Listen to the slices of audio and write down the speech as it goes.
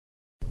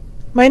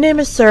My name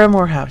is Sarah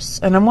Morehouse,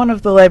 and I'm one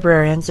of the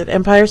librarians at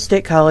Empire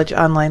State College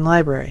Online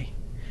Library.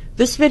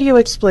 This video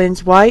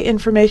explains why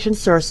information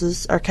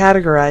sources are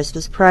categorized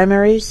as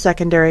primary,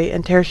 secondary,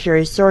 and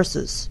tertiary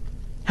sources,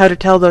 how to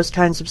tell those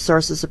kinds of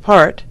sources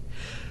apart,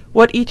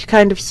 what each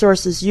kind of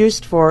source is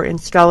used for in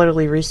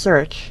scholarly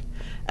research,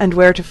 and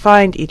where to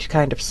find each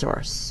kind of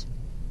source.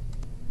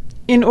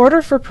 In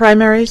order for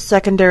primary,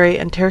 secondary,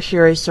 and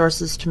tertiary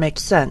sources to make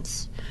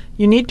sense,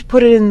 you need to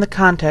put it in the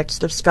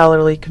context of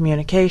scholarly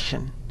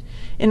communication.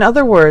 In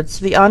other words,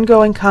 the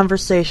ongoing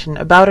conversation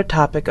about a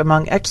topic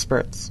among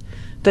experts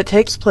that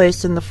takes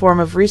place in the form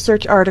of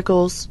research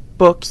articles,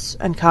 books,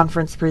 and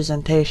conference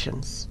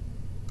presentations.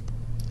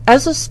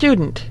 As a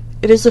student,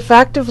 it is a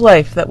fact of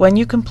life that when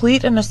you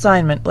complete an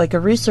assignment like a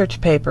research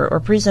paper or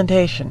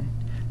presentation,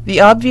 the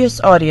obvious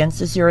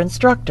audience is your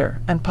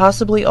instructor and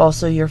possibly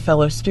also your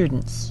fellow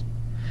students.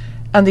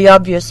 And the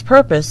obvious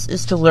purpose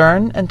is to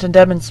learn and to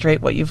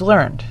demonstrate what you've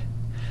learned.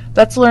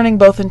 That's learning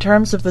both in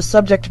terms of the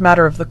subject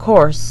matter of the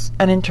course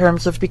and in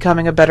terms of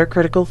becoming a better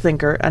critical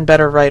thinker and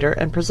better writer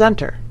and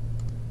presenter.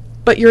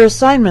 But your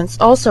assignments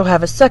also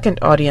have a second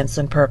audience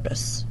and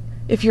purpose.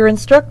 If your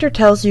instructor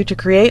tells you to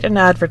create an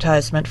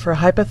advertisement for a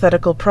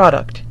hypothetical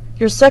product,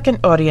 your second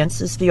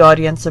audience is the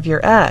audience of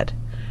your ad,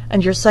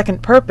 and your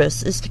second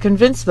purpose is to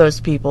convince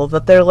those people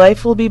that their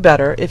life will be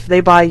better if they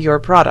buy your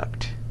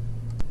product.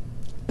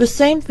 The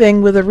same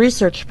thing with a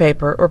research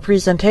paper or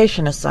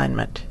presentation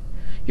assignment.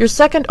 Your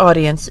second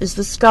audience is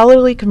the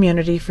scholarly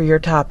community for your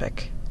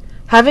topic.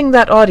 Having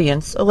that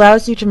audience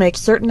allows you to make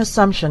certain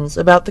assumptions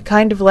about the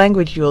kind of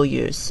language you will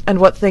use and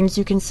what things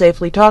you can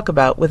safely talk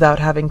about without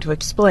having to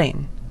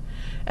explain.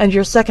 And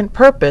your second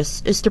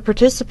purpose is to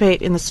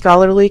participate in the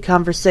scholarly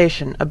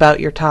conversation about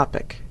your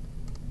topic.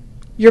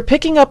 You're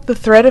picking up the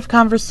thread of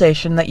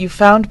conversation that you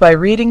found by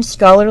reading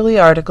scholarly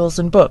articles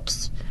and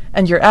books,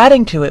 and you're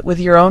adding to it with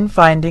your own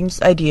findings,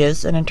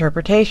 ideas, and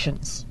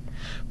interpretations.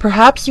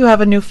 Perhaps you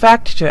have a new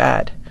fact to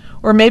add,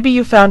 or maybe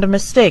you found a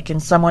mistake in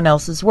someone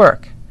else's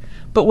work.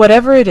 But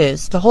whatever it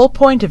is, the whole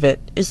point of it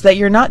is that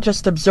you're not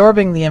just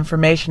absorbing the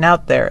information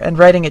out there and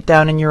writing it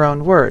down in your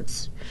own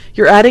words.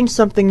 You're adding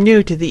something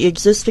new to the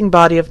existing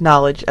body of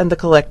knowledge and the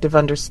collective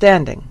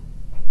understanding.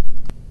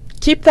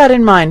 Keep that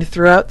in mind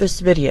throughout this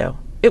video.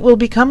 It will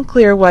become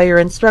clear why your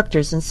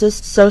instructors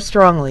insist so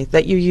strongly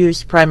that you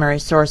use primary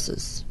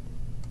sources.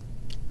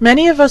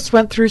 Many of us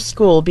went through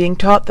school being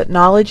taught that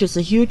knowledge is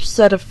a huge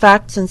set of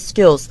facts and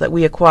skills that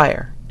we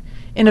acquire.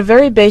 In a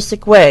very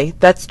basic way,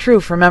 that's true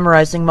for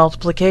memorizing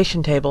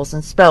multiplication tables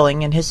and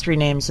spelling and history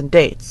names and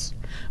dates.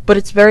 But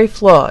it's very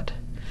flawed.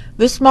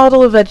 This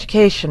model of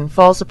education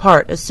falls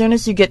apart as soon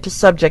as you get to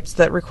subjects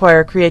that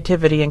require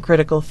creativity and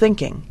critical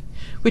thinking,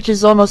 which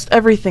is almost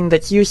everything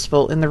that's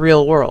useful in the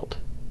real world.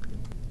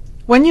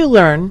 When you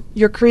learn,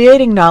 you're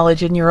creating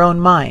knowledge in your own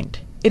mind.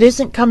 It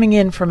isn't coming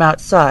in from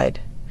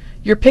outside.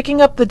 You're picking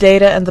up the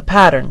data and the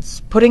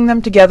patterns, putting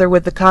them together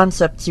with the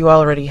concepts you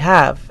already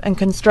have, and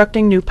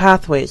constructing new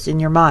pathways in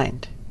your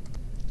mind.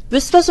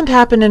 This doesn't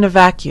happen in a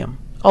vacuum.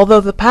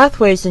 Although the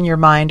pathways in your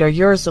mind are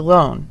yours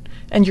alone,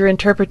 and your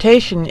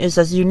interpretation is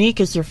as unique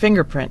as your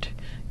fingerprint,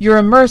 you're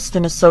immersed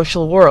in a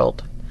social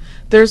world.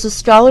 There's a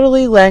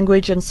scholarly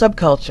language and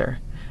subculture,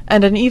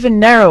 and an even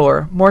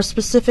narrower, more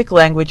specific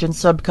language and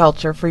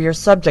subculture for your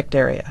subject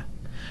area.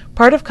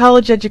 Part of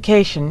college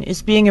education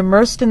is being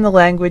immersed in the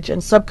language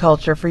and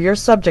subculture for your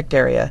subject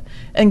area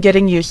and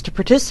getting used to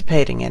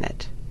participating in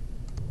it.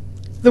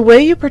 The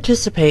way you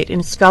participate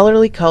in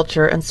scholarly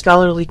culture and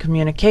scholarly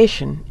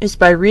communication is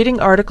by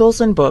reading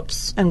articles and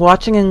books and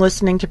watching and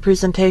listening to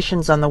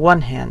presentations on the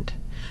one hand,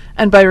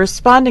 and by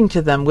responding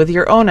to them with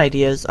your own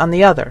ideas on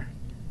the other.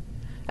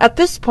 At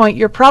this point,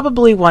 you're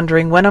probably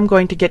wondering when I'm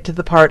going to get to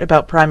the part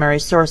about primary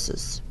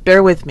sources.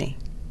 Bear with me.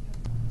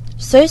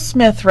 Say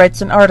Smith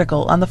writes an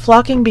article on the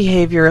flocking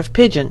behavior of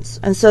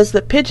pigeons and says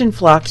that pigeon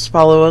flocks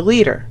follow a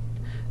leader.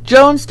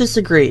 Jones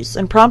disagrees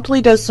and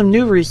promptly does some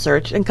new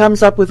research and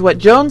comes up with what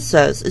Jones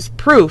says is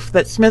proof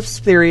that Smith's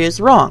theory is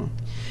wrong,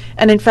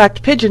 and in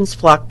fact pigeons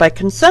flock by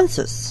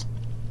consensus.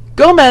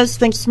 Gomez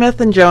thinks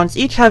Smith and Jones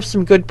each have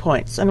some good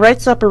points and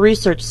writes up a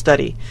research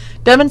study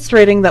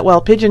demonstrating that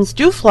while pigeons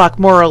do flock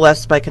more or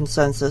less by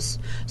consensus,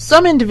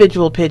 some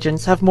individual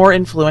pigeons have more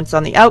influence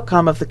on the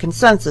outcome of the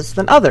consensus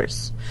than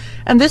others,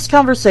 and this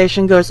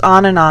conversation goes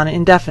on and on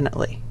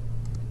indefinitely.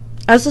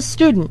 As a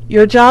student,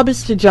 your job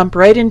is to jump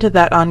right into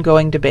that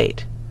ongoing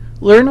debate.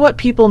 Learn what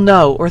people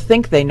know or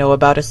think they know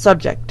about a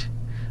subject.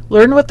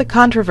 Learn what the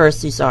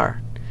controversies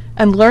are,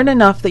 and learn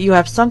enough that you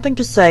have something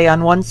to say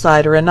on one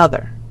side or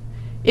another.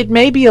 It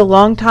may be a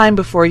long time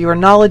before you are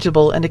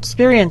knowledgeable and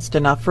experienced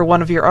enough for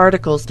one of your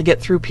articles to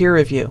get through peer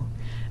review,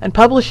 and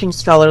publishing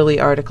scholarly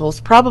articles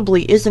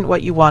probably isn't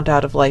what you want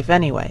out of life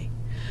anyway.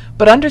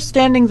 But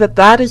understanding that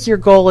that is your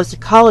goal as a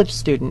college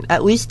student,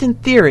 at least in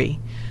theory,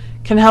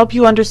 can help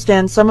you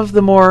understand some of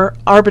the more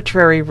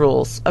arbitrary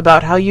rules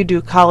about how you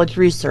do college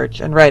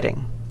research and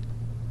writing.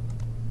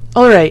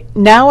 Alright,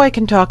 now I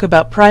can talk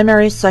about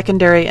primary,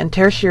 secondary, and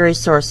tertiary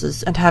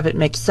sources and have it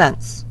make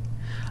sense.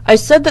 I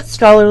said that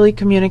scholarly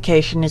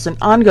communication is an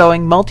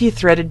ongoing,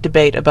 multi-threaded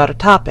debate about a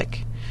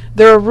topic.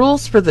 There are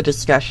rules for the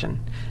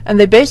discussion, and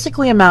they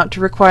basically amount to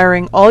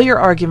requiring all your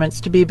arguments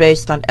to be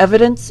based on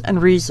evidence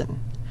and reason.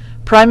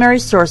 Primary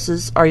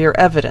sources are your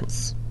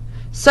evidence.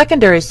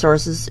 Secondary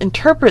sources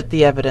interpret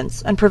the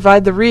evidence and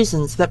provide the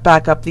reasons that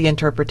back up the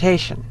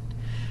interpretation.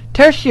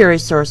 Tertiary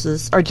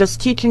sources are just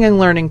teaching and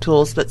learning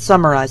tools that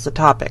summarize a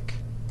topic.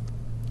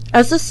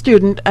 As a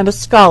student and a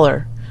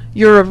scholar,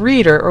 you're a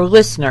reader or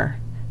listener,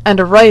 and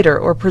a writer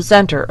or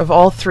presenter of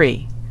all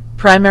three: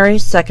 primary,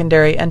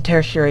 secondary, and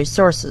tertiary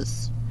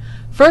sources.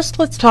 First,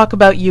 let's talk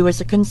about you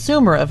as a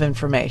consumer of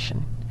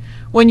information.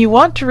 When you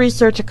want to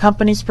research a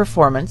company's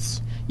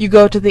performance, you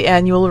go to the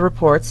annual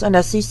reports and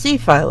SEC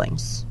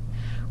filings.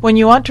 When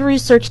you want to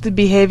research the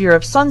behavior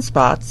of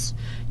sunspots,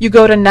 you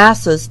go to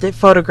NASA's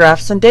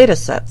photographs and data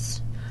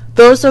sets.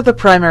 Those are the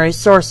primary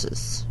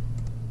sources.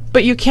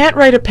 But you can't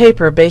write a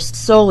paper based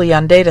solely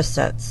on data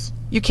sets.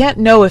 You can't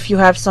know if you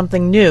have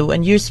something new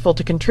and useful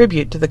to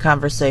contribute to the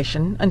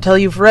conversation until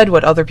you've read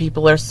what other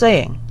people are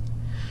saying.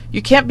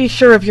 You can't be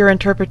sure of your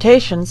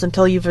interpretations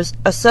until you've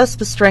assessed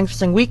the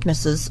strengths and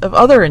weaknesses of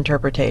other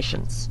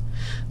interpretations.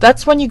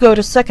 That's when you go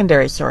to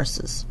secondary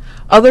sources,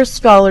 other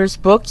scholars'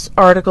 books,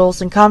 articles,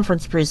 and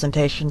conference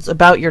presentations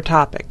about your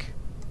topic.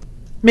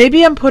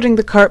 Maybe I'm putting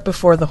the cart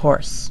before the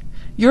horse.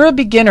 You're a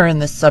beginner in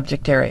this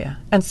subject area,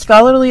 and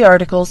scholarly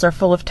articles are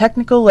full of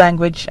technical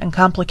language and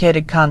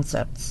complicated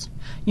concepts.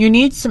 You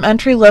need some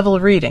entry-level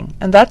reading,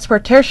 and that's where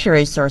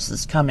tertiary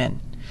sources come in.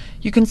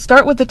 You can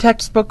start with the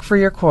textbook for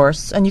your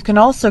course, and you can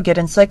also get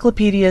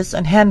encyclopedias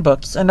and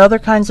handbooks and other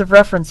kinds of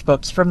reference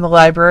books from the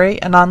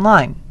library and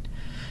online.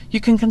 You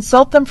can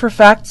consult them for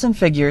facts and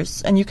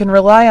figures, and you can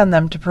rely on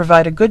them to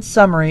provide a good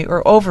summary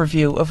or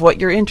overview of what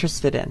you're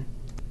interested in.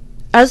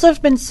 As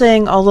I've been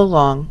saying all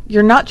along,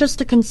 you're not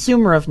just a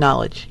consumer of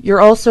knowledge,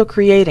 you're also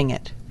creating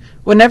it.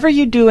 Whenever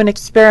you do an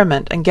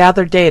experiment and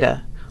gather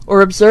data,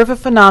 or observe a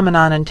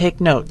phenomenon and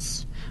take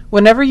notes,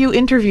 whenever you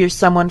interview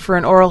someone for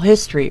an oral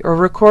history or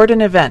record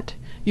an event,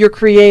 you're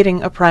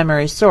creating a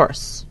primary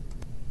source.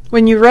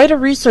 When you write a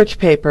research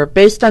paper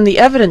based on the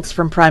evidence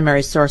from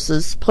primary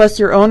sources plus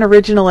your own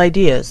original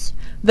ideas,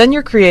 then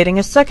you're creating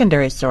a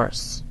secondary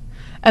source.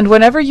 And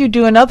whenever you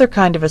do another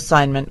kind of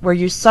assignment where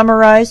you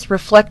summarize,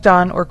 reflect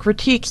on, or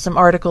critique some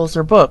articles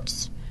or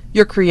books,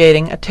 you're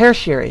creating a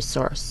tertiary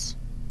source.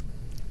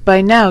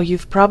 By now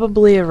you've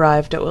probably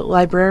arrived at what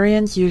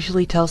librarians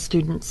usually tell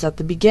students at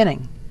the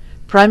beginning.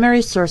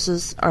 Primary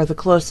sources are the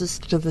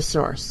closest to the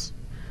source.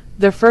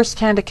 They're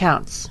first-hand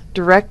accounts,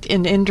 direct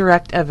and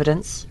indirect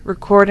evidence,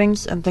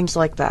 recordings, and things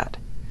like that.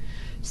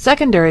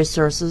 Secondary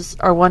sources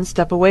are one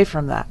step away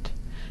from that,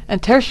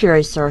 and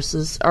tertiary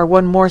sources are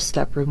one more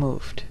step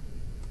removed.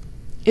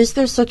 Is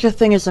there such a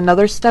thing as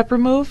another step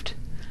removed?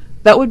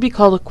 That would be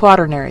called a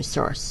quaternary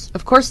source.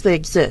 Of course they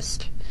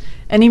exist.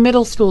 Any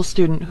middle school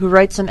student who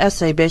writes an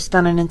essay based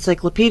on an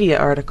encyclopedia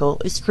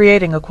article is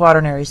creating a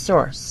quaternary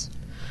source.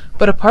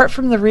 But apart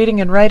from the reading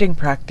and writing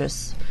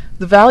practice,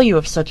 the value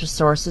of such a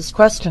source is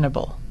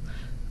questionable.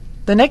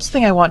 The next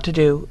thing I want to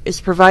do is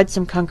provide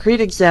some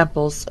concrete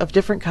examples of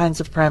different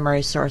kinds of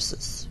primary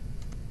sources.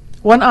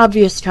 One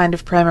obvious kind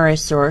of primary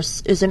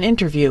source is an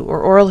interview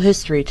or oral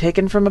history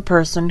taken from a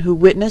person who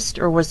witnessed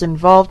or was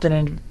involved in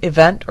an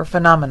event or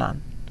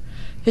phenomenon.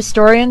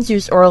 Historians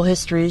use oral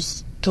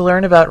histories to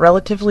learn about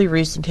relatively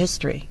recent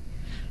history.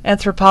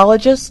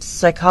 Anthropologists,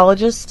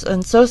 psychologists,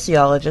 and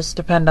sociologists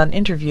depend on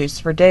interviews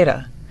for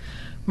data.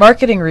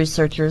 Marketing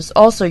researchers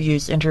also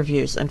use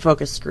interviews and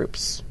focus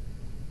groups.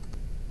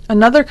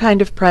 Another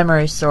kind of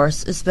primary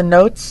source is the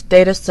notes,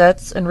 data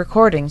sets, and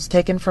recordings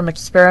taken from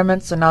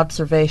experiments and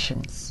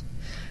observations.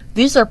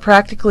 These are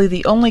practically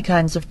the only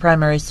kinds of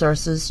primary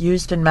sources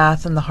used in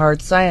math and the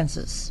hard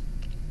sciences.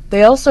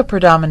 They also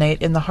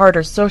predominate in the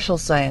harder social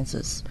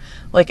sciences,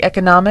 like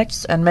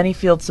economics and many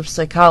fields of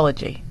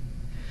psychology.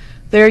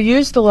 They are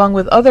used along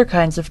with other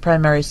kinds of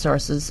primary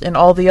sources in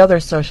all the other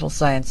social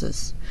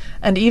sciences,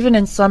 and even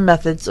in some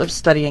methods of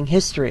studying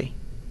history.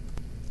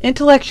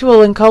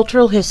 Intellectual and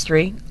cultural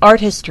history,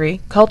 art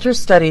history, culture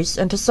studies,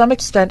 and to some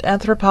extent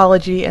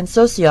anthropology and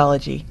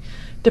sociology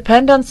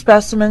depend on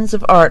specimens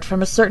of art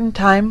from a certain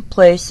time,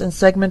 place, and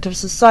segment of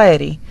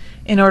society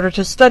in order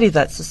to study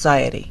that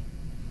society.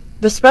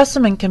 The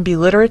specimen can be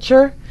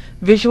literature,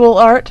 visual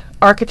art,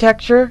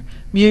 architecture,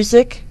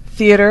 music,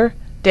 theater,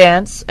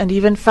 dance, and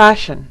even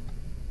fashion.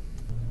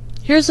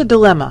 Here's a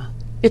dilemma.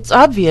 It's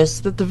obvious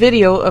that the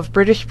video of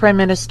British Prime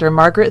Minister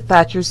Margaret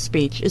Thatcher's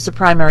speech is a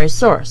primary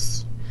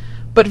source.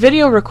 But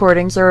video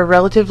recordings are a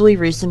relatively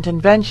recent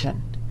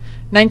invention.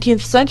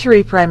 19th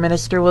century Prime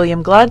Minister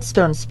William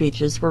Gladstone's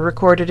speeches were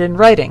recorded in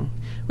writing,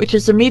 which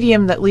is a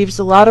medium that leaves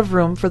a lot of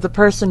room for the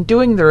person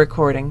doing the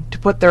recording to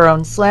put their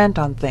own slant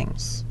on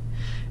things.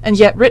 And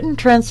yet written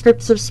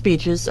transcripts of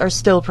speeches are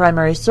still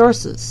primary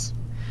sources.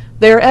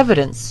 They are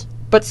evidence,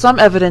 but some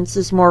evidence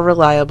is more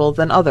reliable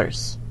than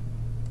others.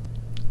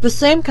 The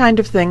same kind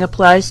of thing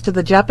applies to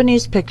the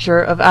Japanese picture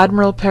of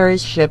Admiral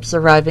Perry's ships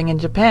arriving in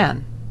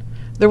Japan.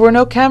 There were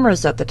no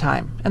cameras at the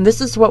time, and this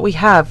is what we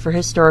have for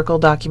historical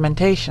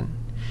documentation.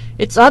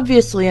 It's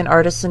obviously an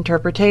artist's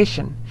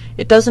interpretation.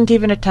 It doesn't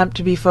even attempt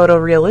to be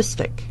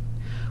photorealistic.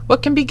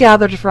 What can be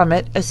gathered from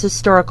it as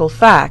historical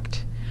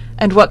fact,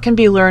 and what can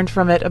be learned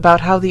from it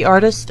about how the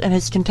artist and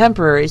his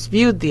contemporaries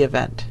viewed the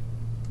event?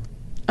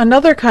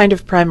 Another kind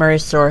of primary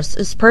source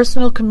is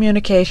personal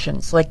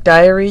communications like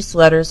diaries,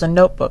 letters, and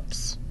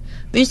notebooks.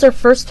 These are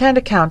first-hand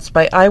accounts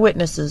by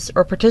eyewitnesses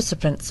or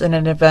participants in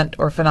an event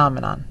or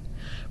phenomenon.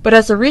 But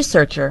as a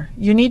researcher,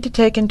 you need to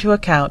take into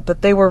account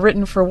that they were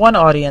written for one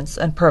audience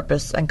and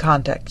purpose and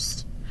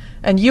context,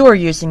 and you are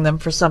using them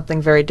for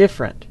something very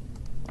different.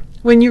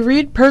 When you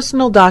read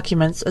personal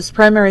documents as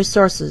primary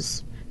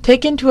sources,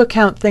 take into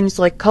account things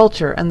like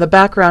culture and the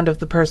background of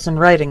the person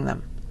writing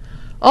them.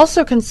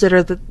 Also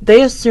consider that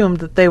they assumed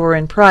that they were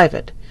in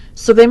private,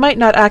 so they might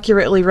not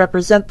accurately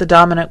represent the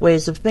dominant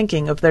ways of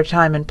thinking of their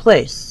time and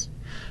place.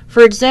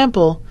 For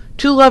example,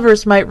 two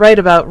lovers might write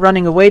about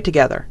running away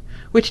together,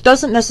 which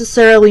doesn't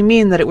necessarily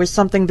mean that it was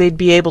something they'd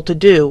be able to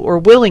do or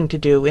willing to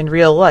do in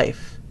real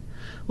life.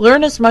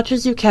 Learn as much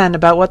as you can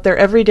about what their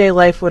everyday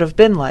life would have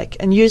been like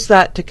and use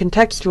that to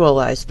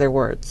contextualize their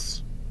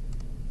words.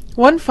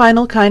 One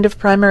final kind of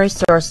primary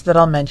source that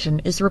I'll mention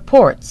is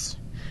reports.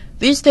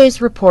 These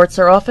days reports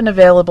are often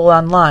available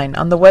online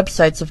on the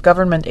websites of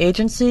government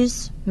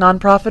agencies,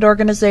 nonprofit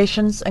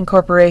organizations, and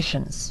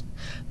corporations.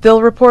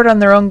 They'll report on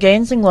their own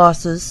gains and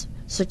losses,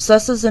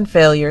 successes and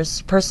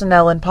failures,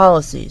 personnel and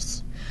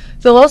policies.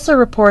 They'll also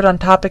report on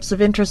topics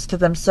of interest to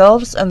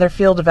themselves and their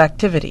field of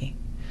activity.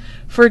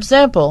 For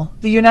example,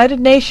 the United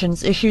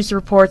Nations issues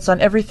reports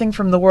on everything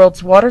from the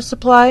world's water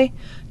supply,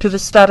 to the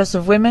status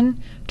of women,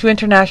 to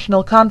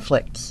international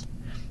conflicts.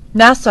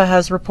 NASA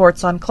has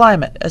reports on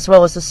climate, as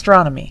well as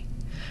astronomy.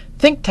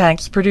 Think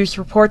tanks produce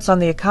reports on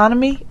the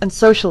economy and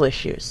social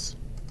issues.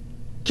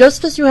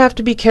 Just as you have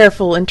to be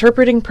careful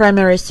interpreting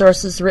primary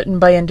sources written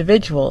by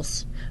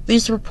individuals,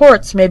 these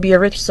reports may be a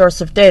rich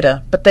source of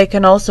data, but they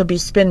can also be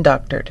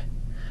spin-doctored.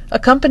 A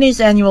company's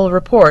annual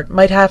report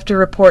might have to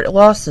report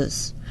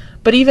losses,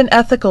 but even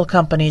ethical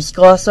companies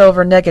gloss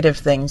over negative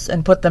things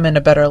and put them in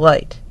a better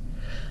light.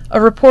 A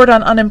report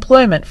on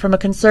unemployment from a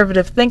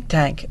conservative think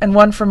tank and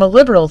one from a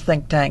liberal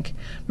think tank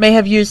may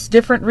have used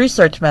different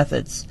research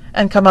methods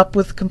and come up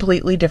with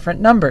completely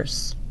different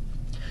numbers.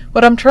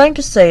 What I'm trying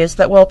to say is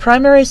that while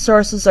primary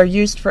sources are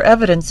used for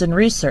evidence in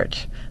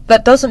research,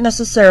 that doesn't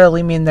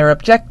necessarily mean they're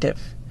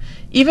objective.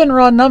 Even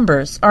raw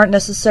numbers aren't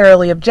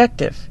necessarily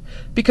objective,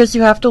 because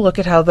you have to look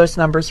at how those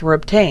numbers were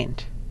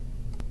obtained.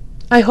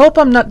 I hope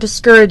I'm not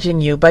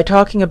discouraging you by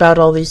talking about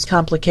all these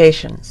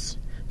complications.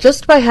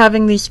 Just by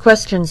having these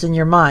questions in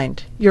your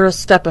mind, you're a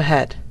step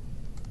ahead.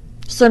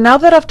 So now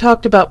that I've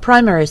talked about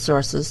primary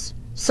sources,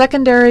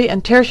 secondary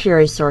and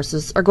tertiary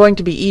sources are going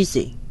to be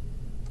easy.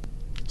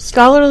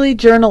 Scholarly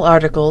journal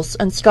articles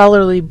and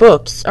scholarly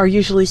books are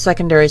usually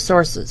secondary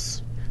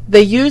sources.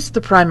 They use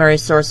the primary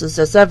sources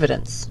as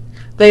evidence.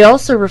 They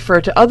also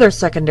refer to other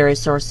secondary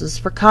sources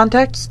for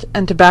context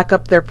and to back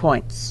up their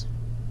points.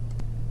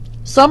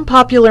 Some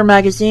popular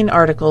magazine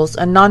articles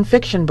and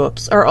non-fiction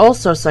books are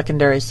also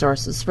secondary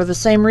sources for the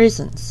same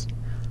reasons.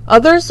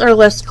 Others are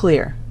less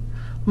clear.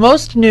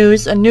 Most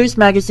news and news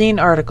magazine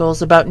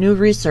articles about new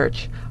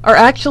research are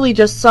actually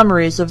just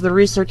summaries of the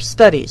research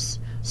studies,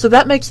 so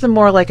that makes them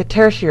more like a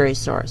tertiary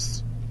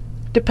source.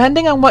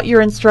 Depending on what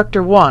your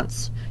instructor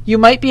wants, you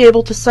might be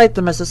able to cite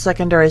them as a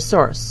secondary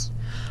source.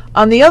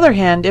 On the other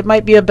hand, it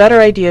might be a better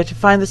idea to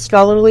find the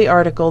scholarly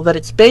article that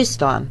it's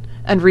based on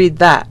and read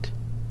that.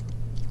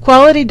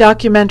 Quality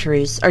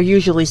documentaries are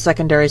usually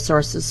secondary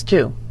sources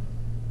too.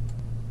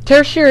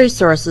 Tertiary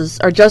sources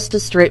are just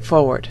as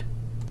straightforward.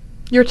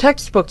 Your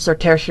textbooks are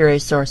tertiary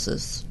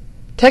sources.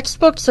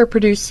 Textbooks are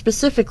produced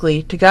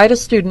specifically to guide a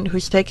student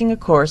who's taking a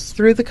course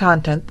through the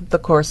content that the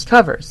course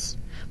covers.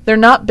 They're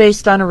not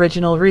based on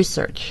original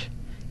research.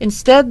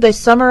 Instead, they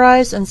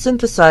summarize and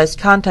synthesize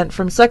content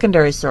from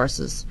secondary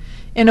sources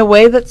in a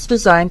way that's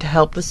designed to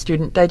help the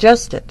student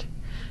digest it.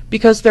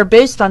 Because they're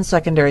based on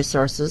secondary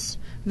sources,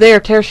 they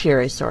are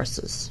tertiary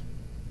sources.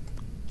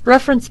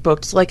 Reference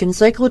books like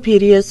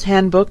encyclopedias,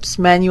 handbooks,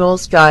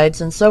 manuals,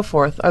 guides, and so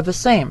forth are the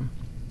same.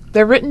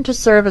 They're written to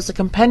serve as a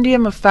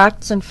compendium of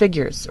facts and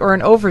figures, or an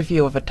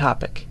overview of a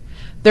topic.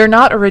 They're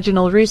not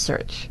original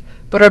research,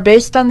 but are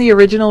based on the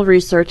original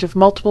research of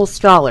multiple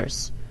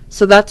scholars,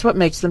 so that's what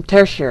makes them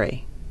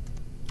tertiary.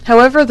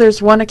 However,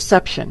 there's one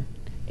exception.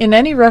 In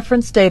any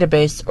reference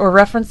database or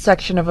reference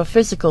section of a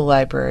physical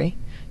library,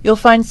 you'll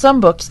find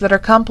some books that are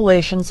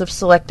compilations of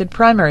selected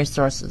primary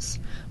sources,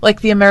 like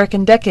the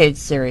American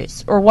Decades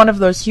series, or one of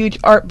those huge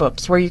art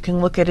books where you can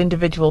look at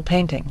individual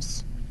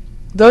paintings.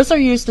 Those are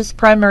used as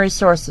primary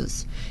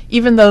sources,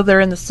 even though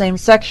they're in the same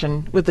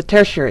section with the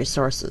tertiary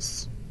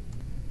sources.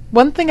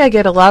 One thing I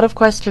get a lot of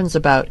questions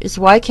about is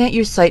why can't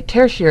you cite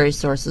tertiary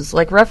sources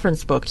like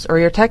reference books or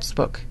your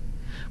textbook?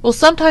 Well,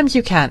 sometimes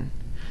you can.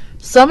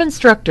 Some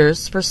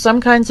instructors, for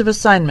some kinds of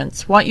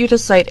assignments, want you to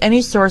cite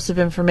any source of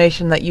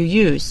information that you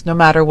use, no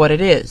matter what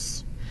it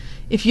is.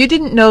 If you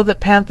didn't know that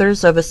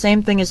panthers are the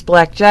same thing as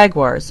black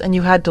jaguars and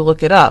you had to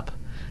look it up,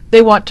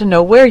 they want to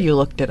know where you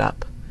looked it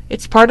up.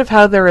 It's part of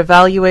how they're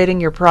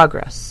evaluating your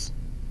progress.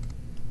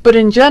 But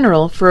in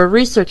general, for a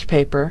research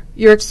paper,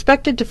 you're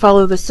expected to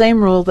follow the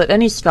same rule that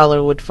any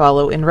scholar would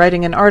follow in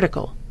writing an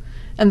article,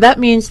 and that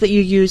means that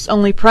you use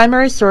only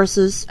primary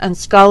sources and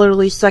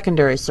scholarly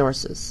secondary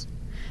sources.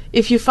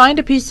 If you find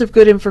a piece of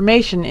good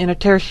information in a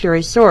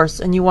tertiary source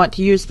and you want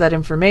to use that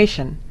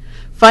information,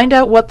 find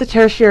out what the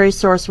tertiary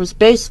source was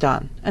based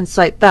on and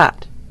cite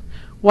that.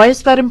 Why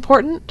is that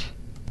important?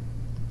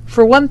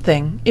 For one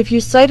thing, if you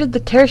cited the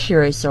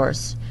tertiary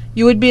source,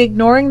 you would be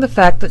ignoring the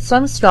fact that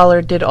some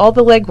scholar did all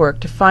the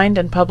legwork to find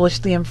and publish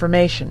the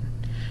information.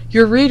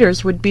 Your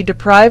readers would be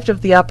deprived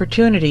of the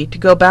opportunity to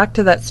go back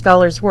to that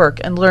scholar's work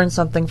and learn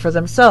something for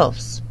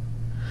themselves.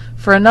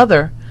 For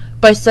another,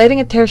 by citing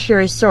a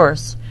tertiary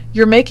source,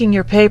 you're making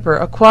your paper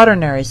a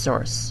quaternary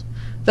source.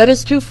 That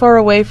is too far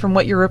away from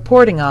what you're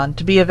reporting on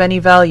to be of any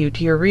value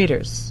to your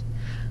readers.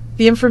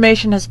 The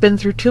information has been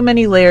through too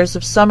many layers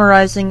of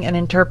summarizing and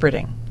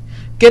interpreting.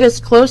 Get as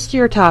close to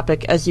your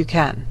topic as you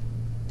can.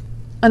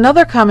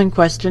 Another common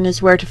question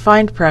is where to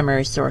find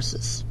primary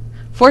sources.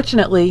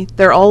 Fortunately,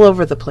 they're all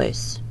over the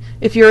place.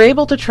 If you're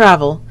able to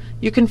travel,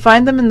 you can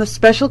find them in the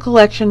special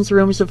collections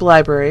rooms of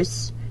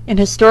libraries, in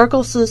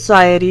historical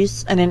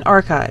societies, and in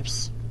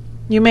archives.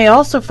 You may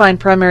also find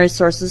primary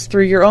sources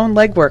through your own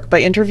legwork by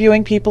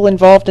interviewing people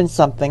involved in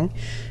something,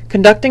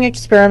 conducting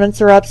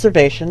experiments or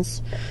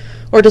observations,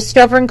 or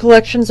discovering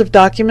collections of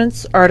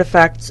documents,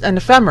 artifacts, and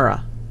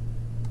ephemera.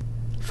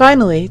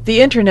 Finally,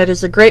 the Internet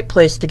is a great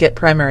place to get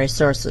primary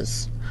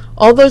sources.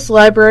 All those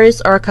libraries,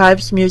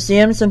 archives,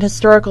 museums, and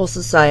historical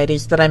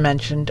societies that I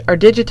mentioned are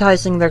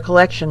digitizing their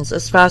collections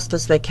as fast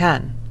as they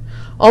can.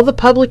 All the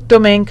public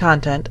domain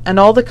content, and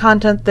all the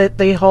content that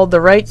they hold the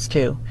rights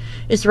to,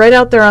 is right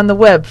out there on the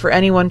web for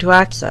anyone to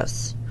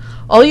access.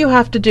 All you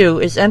have to do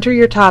is enter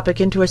your topic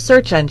into a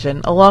search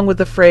engine along with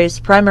the phrase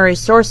primary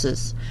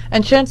sources,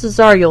 and chances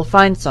are you'll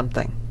find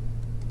something.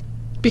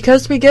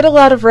 Because we get a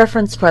lot of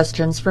reference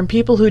questions from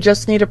people who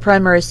just need a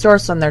primary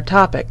source on their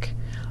topic,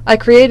 I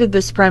created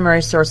this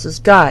primary sources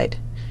guide.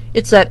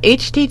 It's at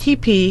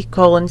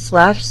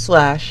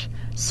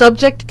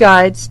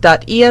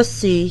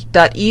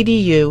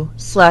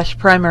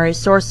http://subjectguides.esc.edu/primary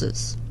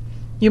sources.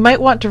 You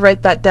might want to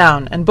write that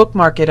down and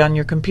bookmark it on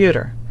your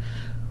computer.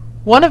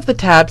 One of the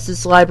tabs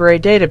is Library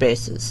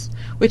Databases,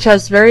 which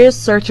has various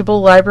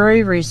searchable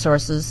library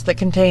resources that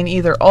contain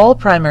either all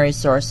primary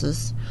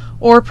sources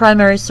or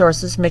primary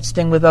sources mixed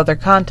in with other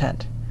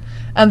content.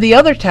 And the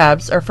other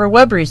tabs are for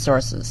web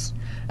resources,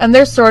 and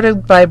they're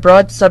sorted by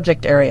broad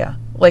subject area,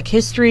 like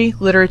history,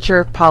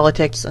 literature,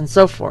 politics, and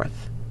so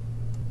forth.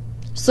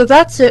 So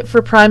that's it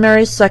for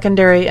primary,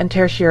 secondary, and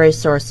tertiary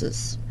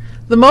sources.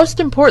 The most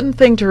important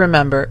thing to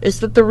remember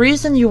is that the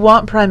reason you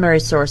want primary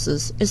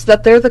sources is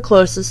that they're the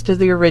closest to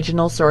the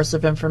original source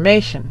of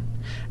information,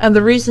 and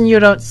the reason you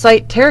don't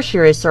cite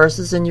tertiary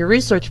sources in your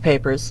research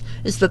papers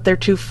is that they're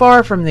too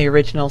far from the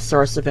original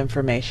source of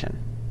information.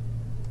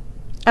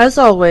 As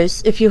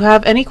always, if you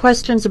have any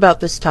questions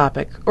about this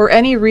topic, or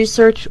any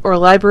research or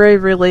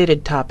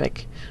library-related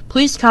topic,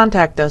 please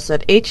contact us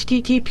at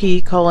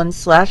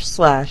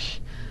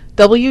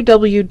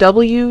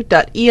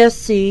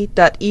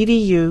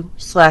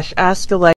http://www.esc.edu/askalibrarian.